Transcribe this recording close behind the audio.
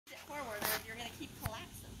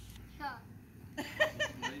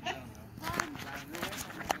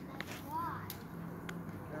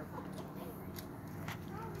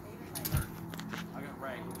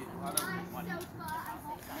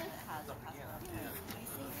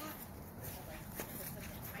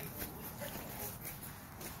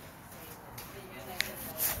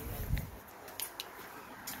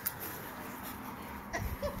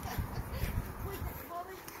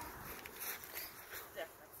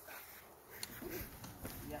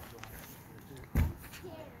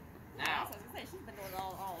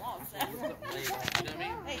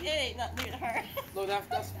Look,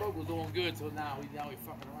 that smoke was doing good, so now we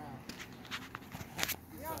fucking around.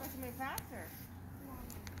 You're not going to move faster.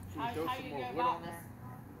 Should we throw some more wood on there?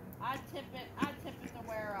 I tip it to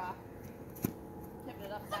where, tip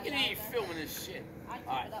it upside down. Look at me filming this shit. I tip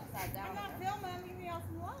it upside down. I'm not filming, I'm giving y'all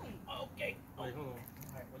some light. Okay. Wait, hold on.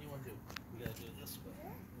 Alright, what do you want to do? We gotta do it this way.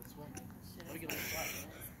 This way? Let me get on the side.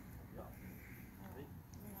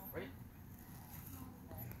 Ready?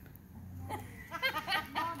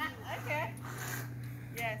 Okay.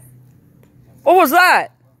 Yes. What was that?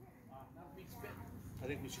 I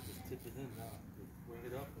think we should just tip it in now. Bring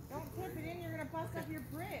it up. Don't tip it in, you're going to bust up your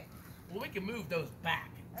brick. Well, we can move those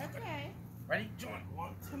back. Okay. Ready? Join.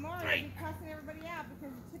 1, 2, Tomorrow 3. you'll be cussing everybody out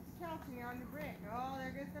because you tipped the couch and you're on the brick. Oh,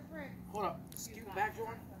 there goes the brick. Hold up. Scoot back,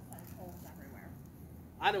 Jordan.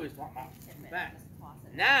 I know he's talking about back.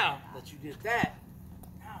 Now that you did that,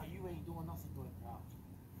 now you ain't doing nothing but moving the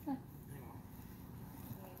couch.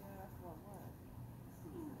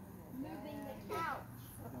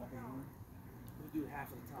 we do it half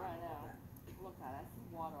of the time. Right now. Look at it. I see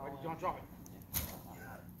water all Ready? over. Don't drop it.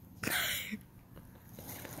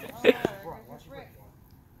 Oh, there goes the brick.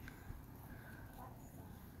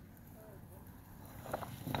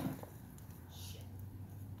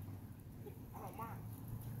 I don't mind.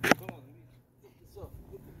 Come on, let me pick this up.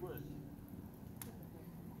 Get the wood.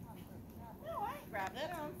 No, I ain't grabbed it.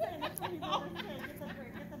 I'm saying that's what people are saying. Get the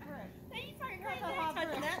brick, get the brick. Hey, you fucking Grab crazy. the hot brick.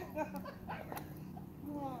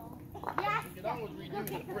 Yes. You can always redo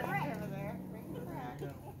the brick. Over there. Bring it back.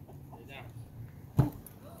 Lay down.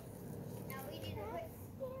 Now we need to put.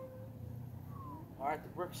 All right, the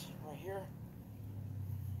bricks right here.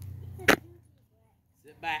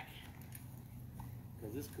 Sit back,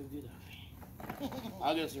 cause this could get ugly.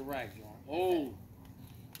 I'll get some rags, John. Oh. You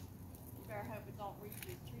better hope it don't reach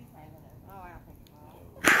these trees hanging in. Oh, I don't think it will.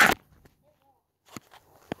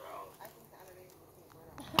 I think the underneath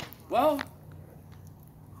will keep it. Well,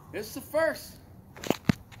 it's the first.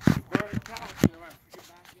 Burn the couch in your backyard.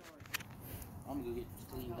 I'm gonna go get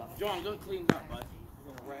cleaned up. John, go clean up, bud.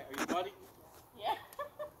 You're gonna rag. Are you buddy? Yeah.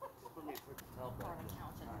 Put me a quick towel back.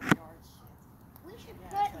 We should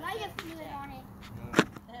put lighter fluid on it.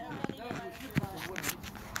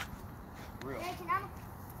 Real. Hey, can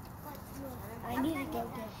I need to go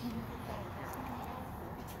get.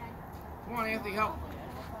 Come on, Anthony, help.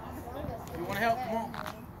 You want to help? Come on.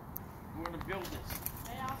 We're going to build this.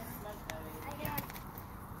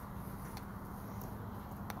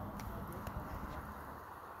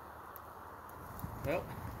 Well,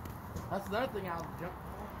 that's another thing I'll jump.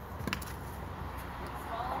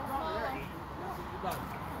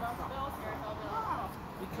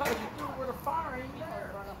 Because you threw it where the fire ain't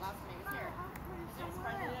there.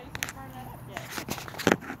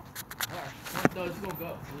 No, it's going to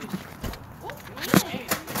go.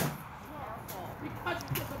 Because you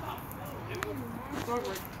took them out.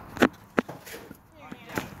 Sorry.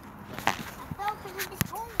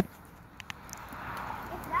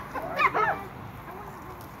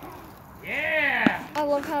 Yeah! I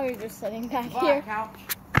love how you're just sitting back Goodbye, here. couch.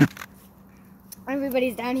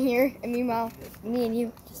 Everybody's down here, and meanwhile, me and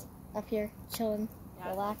you just up here chilling,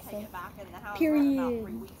 relaxing.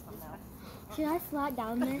 Period. Should I slide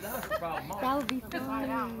down this? That would be fun.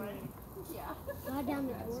 Slide down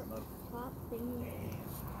the door, top thingy.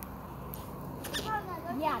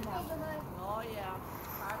 Yeah, no. Oh, yeah.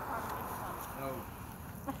 No.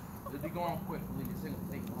 It'll be going quick. Leave this thing will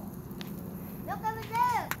take long. Look over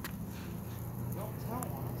there. Don't tell us.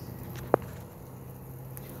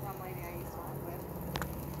 One lady I used to work with.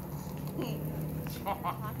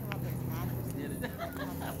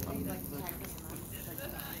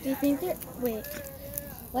 Do you think they're... Wait.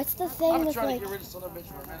 What's the thing I've been with, trying like... to get rid of son of a bitch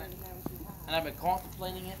for a minute. And I've been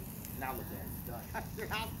contemplating it. Now look at it. Done. Your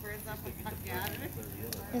house burns up and fuck you out of it.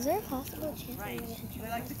 Is there a possible chance Right. of it? We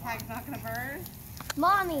like the tag's not going to burn.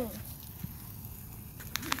 Mommy!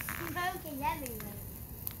 Smoke is everywhere.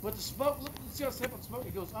 But the smoke, look, see how simple smoke,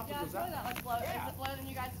 it goes up Yeah, and it's goes really out. not like blow. Yeah. Is it blowing in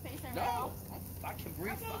you guys' face right No, now? I can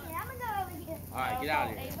breathe Okay, fine. then I'm gonna go over here. Alright, get out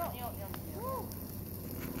of here. Hey, don't.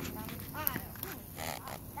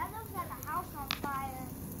 That's okay.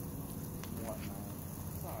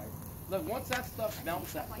 Look, once that stuff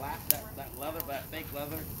melts, that black, that leather, that fake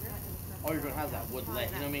leather, all you're gonna have is that wood leg.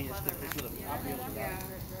 You know what I mean? It's gonna pop you over the ground.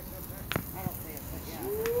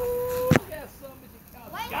 Woo! Yeah, somebody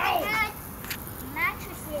Wait, go! I had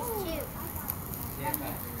mattresses too. Yeah,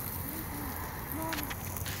 man.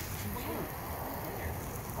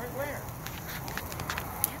 Right where?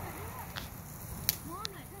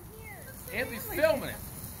 Anthony's filming it.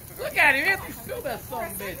 Look at him, Anthony's filming that son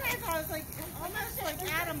of a bitch. It's like, almost like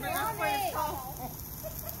Adam, but not quite as tall.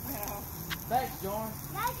 Thanks, John.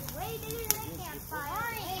 That's way bigger than a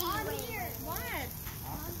campfire. On here. What?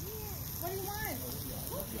 What do you want?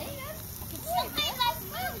 Okay, let's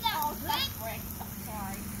move that brick.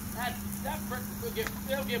 That brick will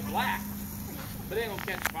get black, but it ain't gonna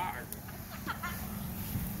catch fire.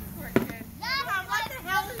 Mom, what the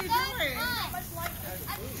hell are you doing? I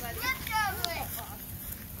flipped over it.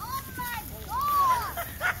 Oh my god.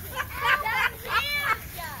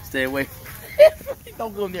 That's Stay away.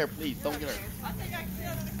 Don't go in there, please. Don't get her. I think I can sit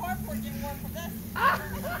under the carport getting one from this.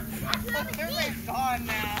 Everybody's gone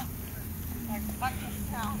now. Like, fuck this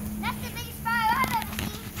hell. That's the biggest fire I've ever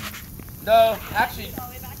seen. No, actually. All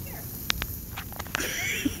the way back here.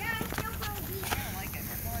 Yeah, I'm still gonna be. I don't like it.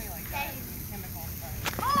 It's really like that. Chemical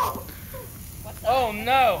stuff. Oh! Oh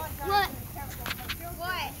no. What?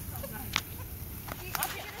 What?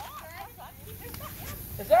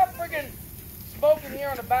 Is that freaking smoke in here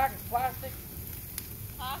on the back of plastic?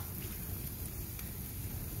 Huh?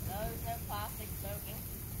 No, there's no plastic smoking.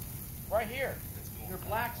 Right here. Your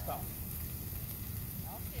black stuff.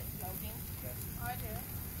 I don't see it smoking. Oh, I do.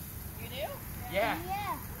 You do? Yeah.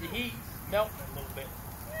 Yeah. The heat's melting a little bit.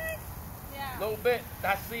 Yeah. A little bit.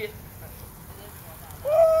 I see it.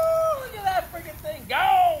 Woo! Look at that freaking thing.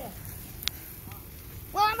 Gone!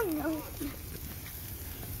 Well, I'm gonna go.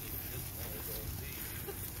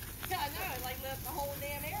 Yeah, I know. It like left the whole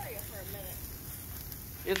damn area for a minute.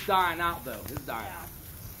 It's dying out though. It's dying Yeah. out.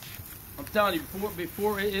 I'm telling you,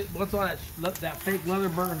 before once all that fake leather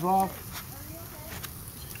burns off.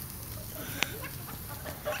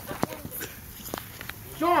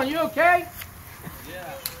 Sean, you okay?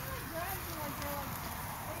 Yeah.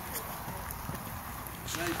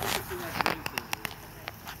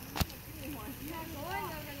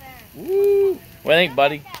 Woo! What do you think,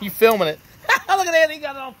 buddy? You filming it? Look at that, he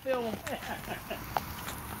got it on film.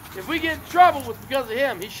 If we get in trouble, it's because of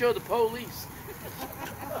him. He showed the police. I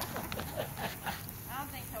don't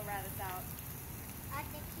think he'll rat us out. I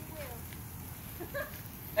think he will.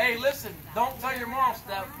 Hey, listen, don't tell your mom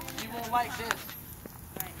stuff. She won't like this.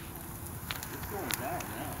 It's going down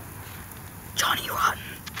now. Johnny Rotten.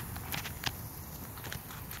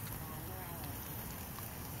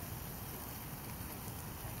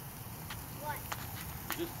 What?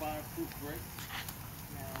 Just fireproof break?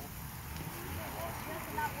 That's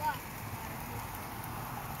about what?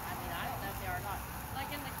 I mean, I don't know if they are or not. Like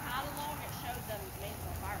in the catalog, it showed them made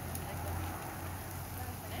for fireproof. They could be.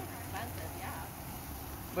 They're expensive,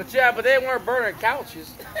 yeah. But they weren't burning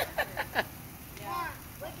couches. Mom,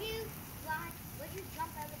 would you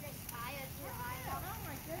jump over this fire if you're high up? Oh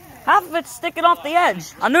my goodness. Half of it's sticking off the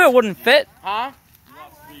edge. I knew it wouldn't fit. Huh? You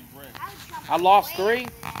lost 3 bricks. I would jump I lost way 3?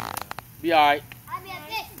 Be alright. I'd be like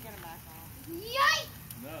this. Get them back on. Yikes!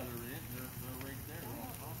 No, they're right there. They're on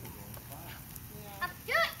top of the fire. I'm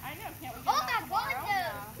good. I know. Can't we get Oh them my back from god, far no. out now?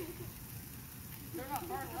 They're not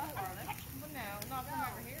far enough, are they? Well, no, not from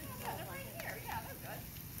over here. Yeah, they're right here. Yeah, they're good.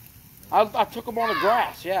 I took them on the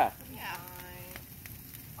grass, yeah. Yeah.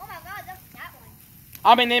 Oh my god, that's that one.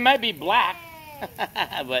 I mean, they might be black, Yay.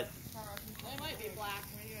 but They might be black.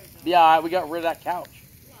 be alright. We got rid of that couch.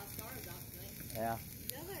 Yeah.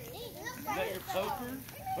 Is that your poker?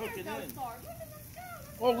 Poke it in.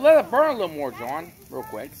 Well, let it burn a little more, John, real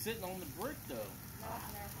quick. It's sitting on the brick, though.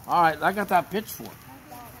 Alright, I got that pitchfork. You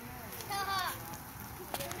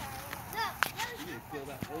need to fill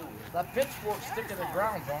that hole in. That pitchfork's sticking to the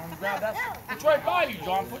ground, John. Grab that. It's right by you,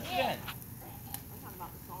 John. Put it in.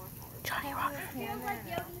 Johnny Rotten.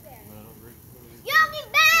 Yogi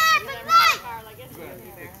Bear for life! You gotta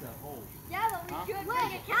fix that hole. Yeah, but we could bring a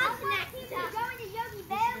couch next to going to Yogi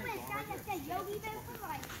Bear with a sign that says Yogi Bear for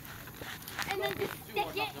life. And then just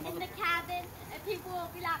stick it in the cabin and people will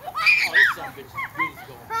be like, Oh, this son of a bitch is good as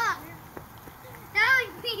gold. huh. That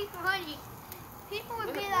would be funny. People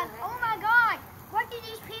would be like, oh my god, what do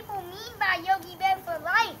these people mean by Yogi Bear for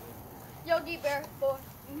life? Yogi Bear for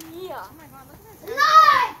yeah. Oh my god, look at this.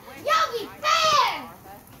 Lord! Yogi Bear!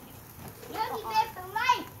 Yogi Bear for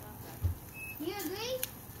life. You agree?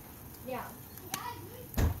 Yeah.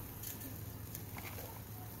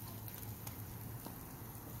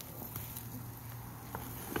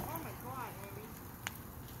 Oh my god, Amy.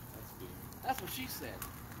 That's good. she said.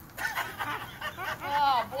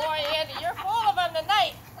 Oh boy, Andy, you're full of them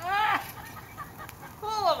tonight. Full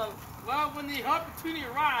of them. Well, when the opportunity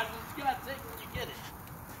arises, you gotta take it when you get it.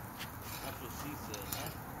 That's what she said, huh?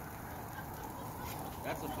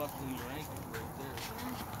 That's a busting your ankle right there.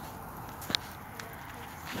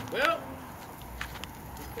 Well,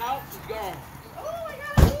 the couch is gone.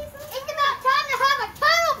 It's about time to have a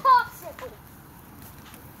turtle popsicle.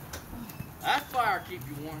 That fire keep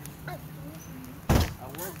you warm. I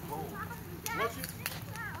work cold. Was you?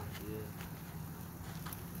 Yeah.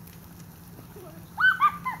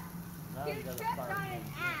 Now You're you got a strapped fire. on an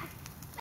ass.